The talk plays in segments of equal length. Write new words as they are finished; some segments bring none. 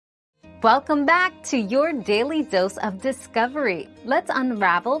Welcome back to your daily dose of discovery. Let's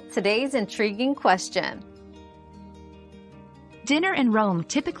unravel today's intriguing question. Dinner in Rome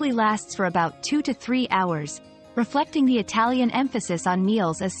typically lasts for about 2 to 3 hours, reflecting the Italian emphasis on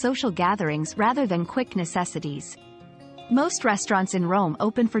meals as social gatherings rather than quick necessities. Most restaurants in Rome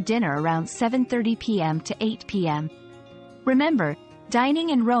open for dinner around 7:30 p.m. to 8 p.m. Remember, dining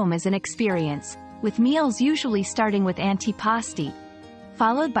in Rome is an experience, with meals usually starting with antipasti,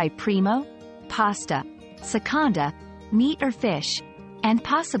 followed by primo, pasta, seconda, meat or fish, and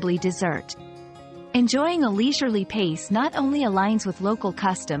possibly dessert. Enjoying a leisurely pace not only aligns with local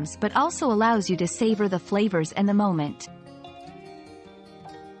customs but also allows you to savor the flavors and the moment.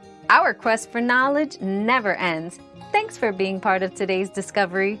 Our quest for knowledge never ends. Thanks for being part of today's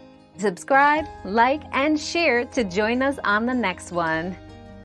discovery. Subscribe, like, and share to join us on the next one.